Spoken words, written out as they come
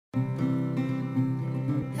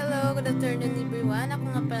afternoon everyone, ako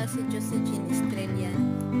nga pala si Josephine Estrella.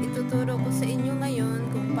 Ituturo ko sa inyo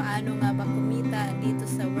ngayon kung paano nga ba kumita dito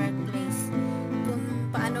sa workplace. Kung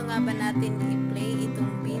paano nga ba natin i-play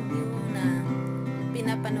itong video na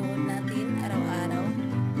pinapanood natin araw-araw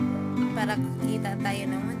para kikita tayo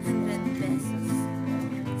ng 100 pesos.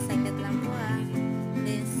 Saglit lang po ha.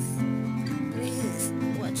 Please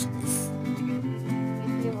watch this.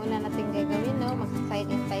 Yung una natin gagawin, no,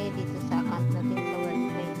 mag-sign in tayo dito sa account natin sa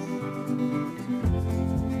workplace.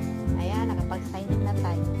 Ayan, nakapag-sign in na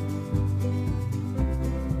tayo.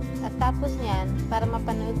 At tapos niyan, para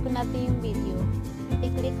mapanood po natin yung video,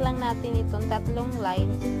 i-click lang natin itong tatlong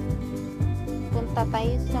lines. Punta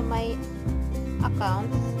tayo sa my account,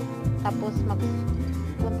 tapos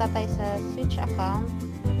punta tayo sa switch account.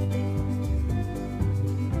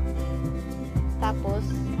 Tapos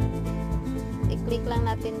i-click lang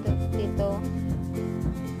natin dito.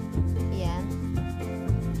 Ayan.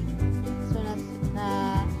 So,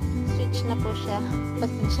 na switch na po siya.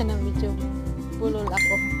 Pasensya na medyo bulol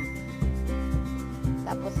ako.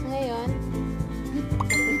 Tapos ngayon,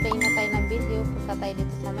 mag-play na tayo ng video. Punta tayo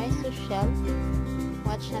dito sa my social.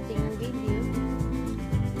 Watch natin yung video.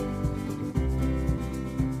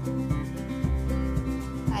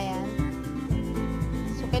 Ayan.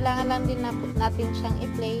 So, kailangan lang din natin siyang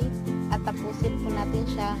i-play at tapusin po natin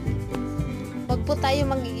siya. Huwag po tayo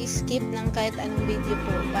mag-skip ng kahit anong video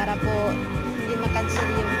po para po hindi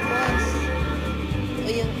makancel yung coins o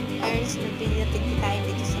yung earns na pinatikitain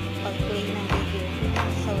dito sa pag-play ng video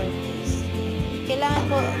sa workplace. Kailangan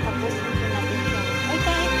po tapusin po natin siya. Ay,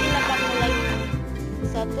 kahit ilapag mo like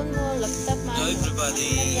cellphone mo, laptop mo, hello everybody,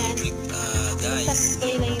 guys.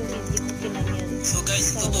 Play lang yung video po pinanyan. So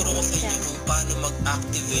guys, tuturo ko sa inyo kung paano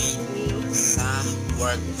mag-activate sa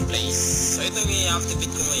workplace. So itong i-activate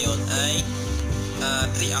ko ngayon ay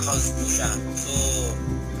 3 accounts po siya. So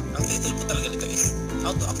ang title po talaga nito is how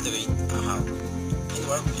to activate account in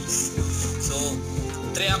workplace. So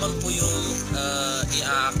 3 account po yung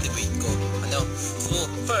i-activate ko. Ano? So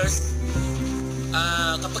first,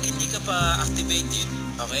 kapag hindi ka pa activated,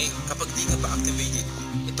 okay? Kapag hindi ka pa activated,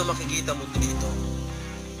 ito makikita mo dito.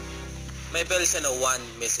 May bell siya na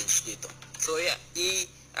 1 message dito. So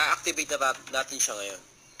i-activate na natin siya ngayon.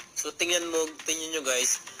 So tingnan nyo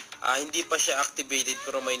guys, hindi pa siya activated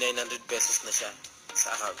pero may 900 pesos na siya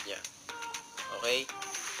sa account niya. Okay?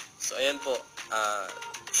 So ayan po,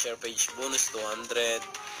 share page bonus 200.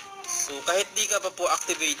 So kahit di ka pa po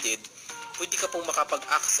activated, pwede ka pong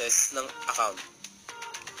makapag-access ng account.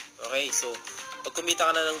 Okay? So pag kumita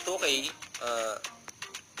ka na ng 2K,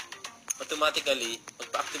 automatically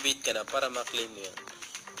magpa-activate ka na para ma-claim mo yan.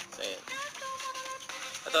 So ayan.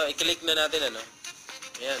 Ito, i-click na natin ano.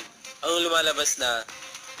 Ayan. Ang lumalabas na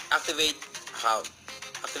activate account.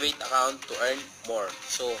 Activate account to earn more.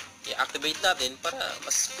 So, i-activate natin para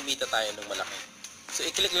mas kumita tayo ng malaki. So,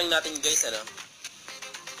 i-click lang natin guys ano.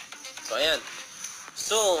 So, ayan.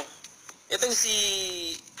 So, ito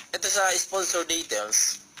sa sponsor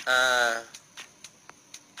details,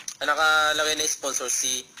 nakalagay na sponsor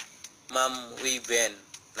si Ma'am Waven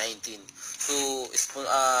 19. So,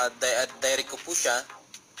 direct ko po siya.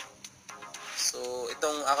 So,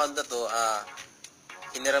 itong account na to,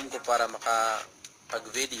 hiniram ko para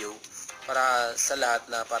makapag-video para sa lahat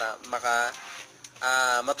na para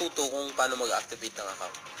matuto kung paano mag-activate ng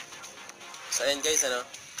account. So, ayan guys, ano?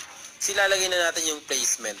 Silalagay na natin yung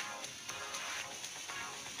placement.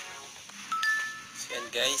 So, ayan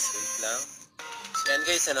guys, wait lang. So, ayan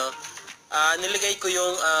guys, ano? Nilagay ko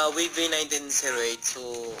yung Wave 1908. So,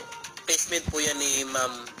 placement po yan ni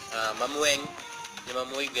Ma'am Weng. Ni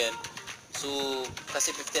Ma'am Weng. So,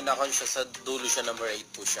 kasi 15 account siya, sa dulo siya, number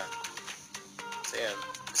 8 po siya. So, ayan.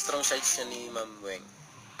 Strong side siya ni Ma'am Weng.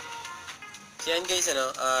 So, ayan guys, ano,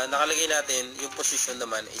 nakalagay natin, yung position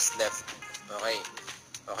naman is left. Okay.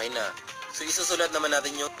 Okay na. So, isusulat naman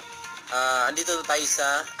natin yung, andito na tayo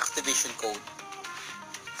sa activation code.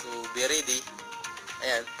 So, be ready.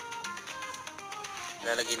 Ayan.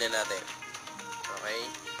 Lalagay na natin. Okay.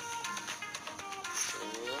 So,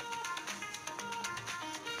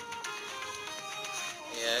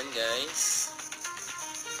 ayan guys.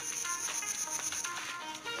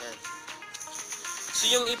 Ayan. So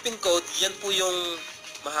yung ipin code, yan po yung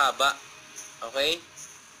mahaba. Okay?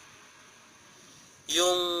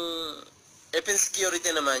 Yung ipin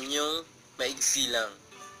security naman, yung maigsi lang.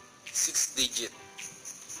 6 digit.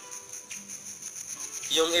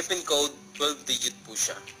 Yung ipin code, 12 digit po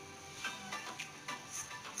siya.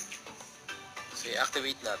 So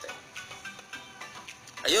i-activate natin.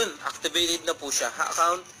 Ayun, activated na po siya.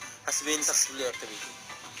 Account has been successfully activated.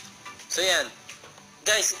 So yan.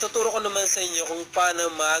 Guys, ituturo ko naman sa inyo kung paano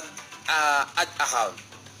add account.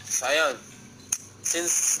 So ayun,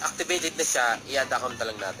 since activated na siya, i-add account na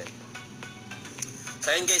lang natin. So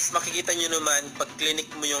ayun guys, makikita nyo naman pag clinic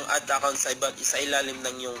mo yung add account sa ilalim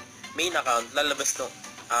ng yung main account, lalabas no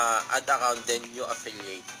add account then yung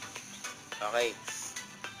affiliate. Okay,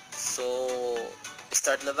 so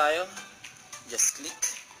start na tayo. Just click.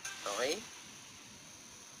 Okay,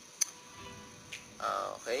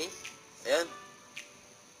 okay, ayan.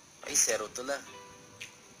 Okay, 02 na.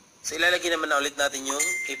 So ilalagay naman na ulit natin yung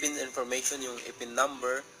EPIN information, yung EPIN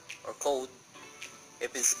number or code,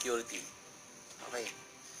 EPIN security. Okay,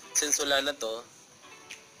 since wala na to,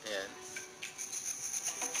 ayan.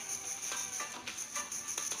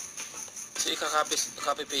 So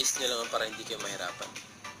i-copy paste nyo lang para hindi kayo mahirapan.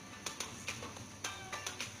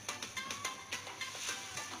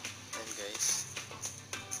 Ayan guys.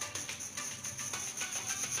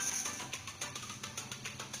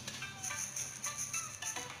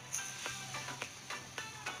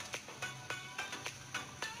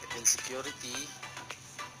 EPIN security.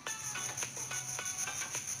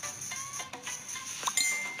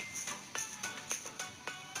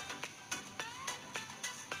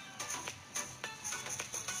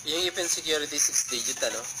 Yung EPIN security 6 digit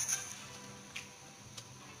ano.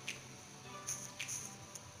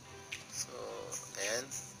 So, ayan.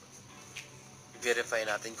 I-verify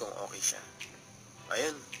natin kung okay siya.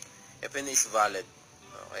 Ayun. EPIN is valid.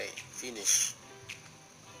 Okay, finish.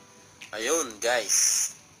 Ayun,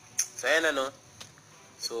 guys. So, ayan ano.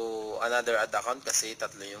 So, another add account kasi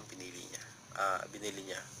tatlo yung binili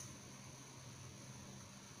niya.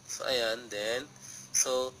 So, ayan. Then,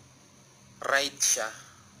 so, right siya.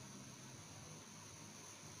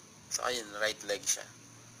 So, ayun, right leg siya.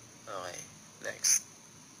 Okay, next.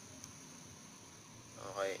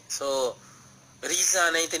 Okay, so, Riza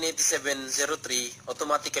 1987-03,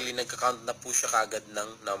 automatically nagka-count na po siya kagad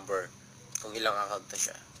ng number kung ilang account na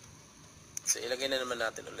siya. So, ilagay na naman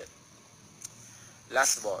natin ulit.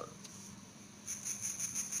 Last ball.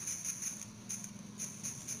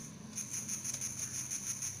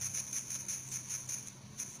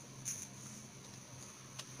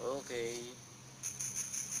 Okay.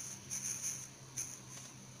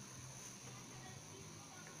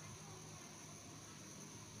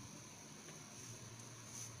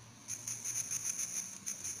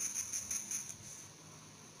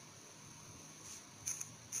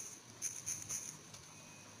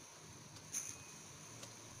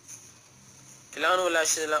 Kailangan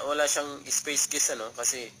wala siyang space kiss ano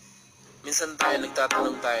kasi minsan tayo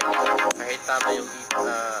nagtatanong tayo kahit tama yung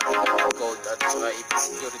code at saka EPIN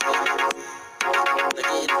security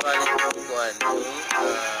nag-i-invalid yung kuhan yung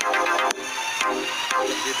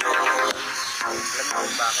nag-verify. Alam mo kung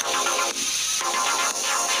bakit?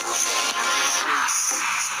 Space.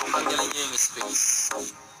 Tanggalin nyo yung space.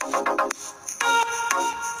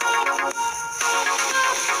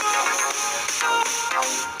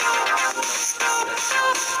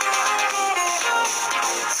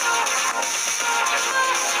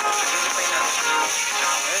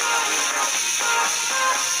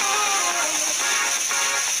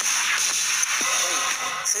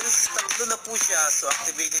 Since tatlo na po siya, so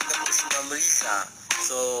activated na po si Ma'am Riza.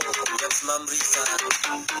 So, congrats Ma'am Riza.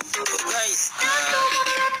 So guys,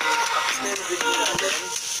 tapos na yung video natin.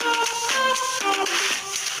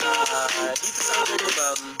 Dito sa ano ni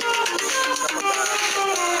Ma'am,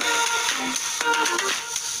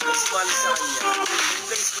 kapag sumali sa kanya, yung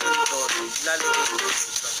guys ko nito, lalagay ko yung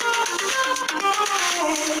sipa.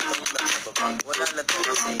 Itong nasa baba. Wala na to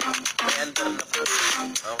kasi may under na po.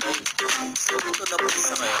 Okay? So, ito na po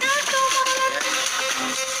isa kayo. Ayan.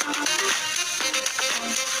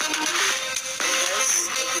 Yes,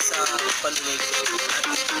 ito sa panunig. At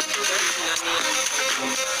guys,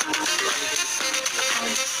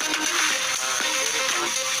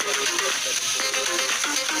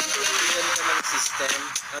 ganda ng system,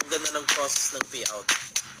 ang ganda ng process ng payout.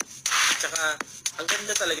 Tsaka, ang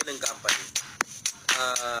ganda talaga ng company.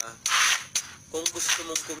 Kung gusto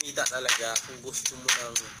mong kumita talaga, kung gusto mo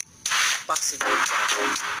ng passive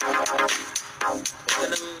income, huwag ka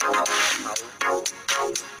nang tao.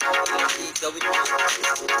 Gawin mo.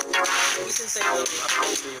 Isin sa inyo,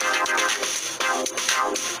 upload mo yung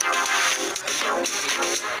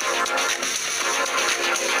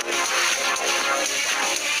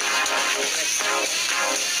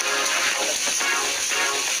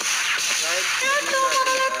kahit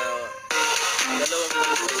dalawang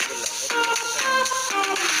minuto lang.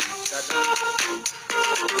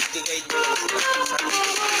 I-guide mo lang sila.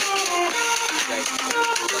 I-guide mo.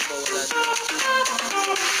 Ito wala na.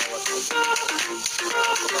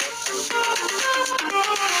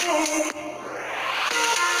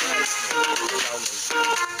 Guys,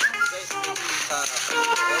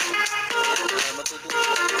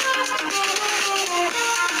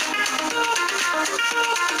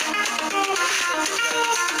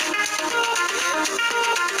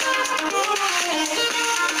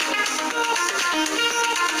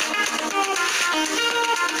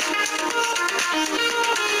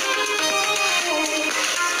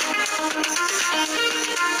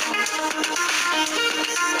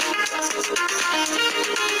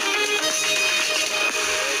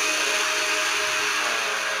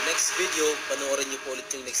 Next video, panoorin niyo po ulit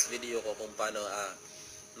yung next video ko kung paano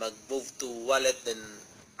mag-move to wallet then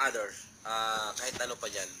other. Kahit ano pa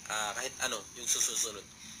dyan. Kahit ano yung susunod.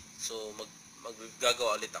 So,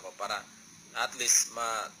 maggagawa ulit ako para at least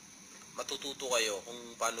matututo kayo kung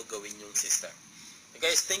paano gawin yung system.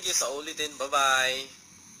 Okay, guys, thank you sa ulitin. Bye-bye.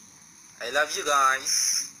 I love you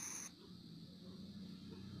guys.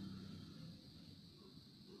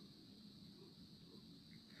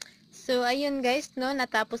 So, ayun guys, no,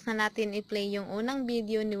 natapos na natin i-play yung unang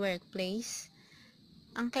video ni Workplace.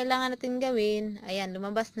 Ang kailangan natin gawin, ayan,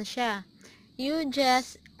 lumabas na siya. You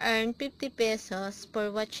just earn 50 pesos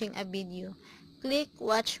for watching a video. Click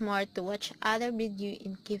watch more to watch other video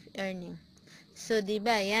and keep earning. So,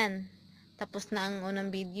 diba, ayan, tapos na ang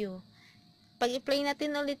unang video. Pag i-play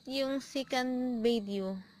natin ulit yung second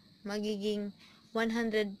video, magiging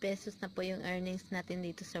 100 pesos na po yung earnings natin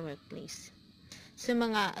dito sa Workplace. So,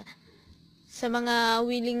 sa mga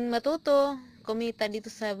willing matuto, kumita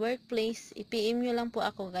dito sa Workplace, i-PM nyo lang po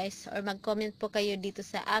ako guys, or mag-comment po kayo dito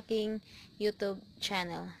sa aking YouTube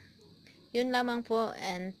channel. Yun lamang po,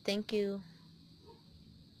 and thank you.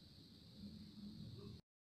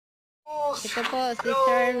 Ito po si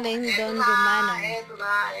Sir Langdon Romano.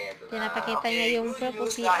 Pinapakita niya yung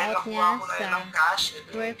property out niya sa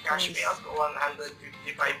Workplace.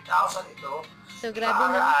 155,000 ito. So, grabe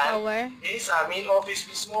ng power. Sa main office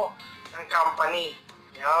mismo ng company.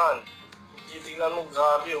 Yan. Titingnan mo,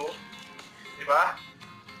 grabe oh. Diba?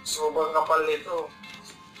 Sobrang kapal nito.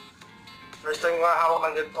 First time nga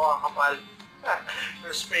hawak ng ganito kakapal.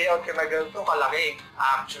 First payout ka na ganito, kalaki.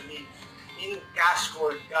 Actually, in cash,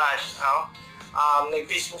 cold cash. No?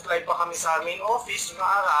 Nag-Facebook live pa kami sa main office, yung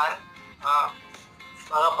nakaraan,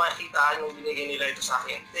 para pakitaan yung binigay nila ito sa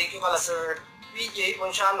akin. Thank you kala Sir PJ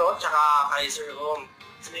Ponciano, tsaka kay Sir Rom.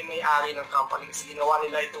 Sila yung may-ari ng company kasi ginawa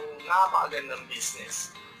nila itong napakagandang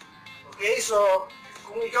business. Okay, so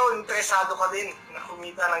kung ikaw interesado ka din na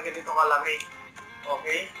kumita ng ganito kalaki,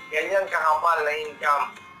 okay, ganyan kakapal na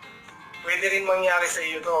income, pwede rin mangyari sa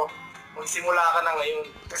iyo to. Magsimula ka na ngayon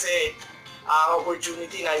kasi ang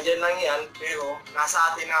opportunity nandyan lang yan, pero nasa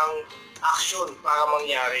atin ang action para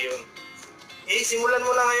mangyari yun. Okay, simulan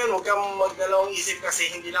mo na ngayon, huwag kang magdalawang isip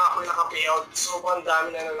kasi hindi lang ako naka-payout, sobrang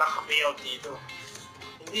dami na naka-payout dito.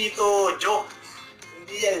 Hindi ito joke.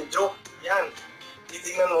 Hindi yan joke. Yan.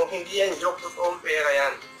 Titingnan mo, hindi yan joke. Totoong pera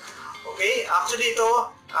yan. Okay? Actually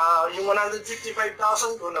ito, yung 155,000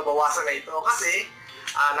 ko, nabawasan na ito. Kasi,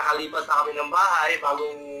 nakalipat na kami ng bahay,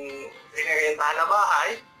 bagong pinarentahan na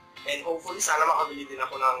bahay. And hopefully, sana makabili din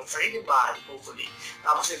ako ng sariling bahay. Hopefully.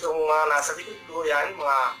 Tapos itong nasa likod ko, yan,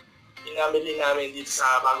 mga inamili namin dito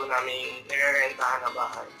sa bago naming nirerentahan na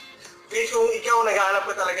bahay. Okay, kung ikaw naghahanap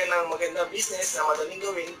ka talaga ng magandang business na madaling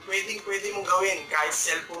gawin, pwede mong gawin kahit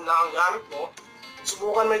cellphone lang ang gamit mo.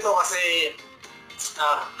 Subukan mo ito kasi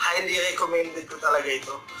highly recommended ko talaga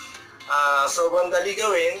ito. Sobrang dali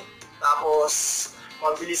gawin, tapos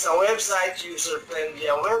mabilis ang website,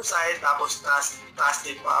 user-friendly ang website, tapos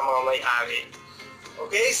trusted pa ang mga may-ari.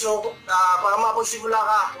 Okay, so para mapagsimula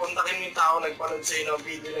ka, kontakin mo yung tao nagpanood sa iyo ng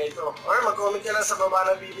video na ito. Or mag-comment ka lang sa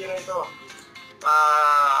baba ng video na ito.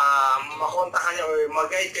 Makontak ka niya or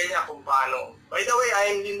mag-guide ka niya kung paano. By the way,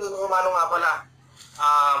 I am Lindon Romano nga pala.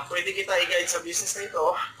 Pwede kita i-guide sa business na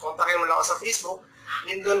ito. Kontakin mo lang ako sa Facebook,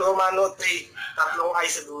 Lindon Romano 3, tatlong I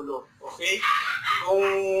sa dulo. Okay? Kung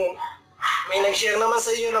may nag-share naman sa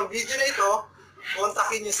inyo ng video na ito,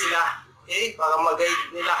 kontakin niyo sila. Okay? Para mag-guide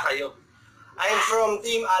nila kayo. I'm from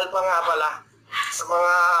Team Alpha nga pala. Sa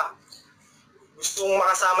mga gustong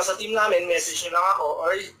makasama sa team namin, message nyo lang ako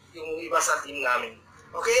or yung iba sa team namin.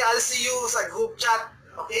 Okay, I'll see you sa group chat.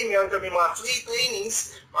 Okay, meron kami mga free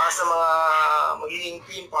trainings para sa mga magiging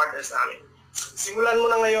team partners namin. Simulan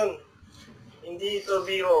mo na ngayon. Hindi ito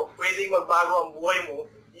biro. Pwedeng magbago ang buhay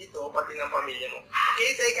mo dito, pati ng pamilya mo.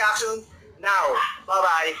 Okay, take action now.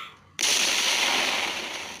 Bye-bye.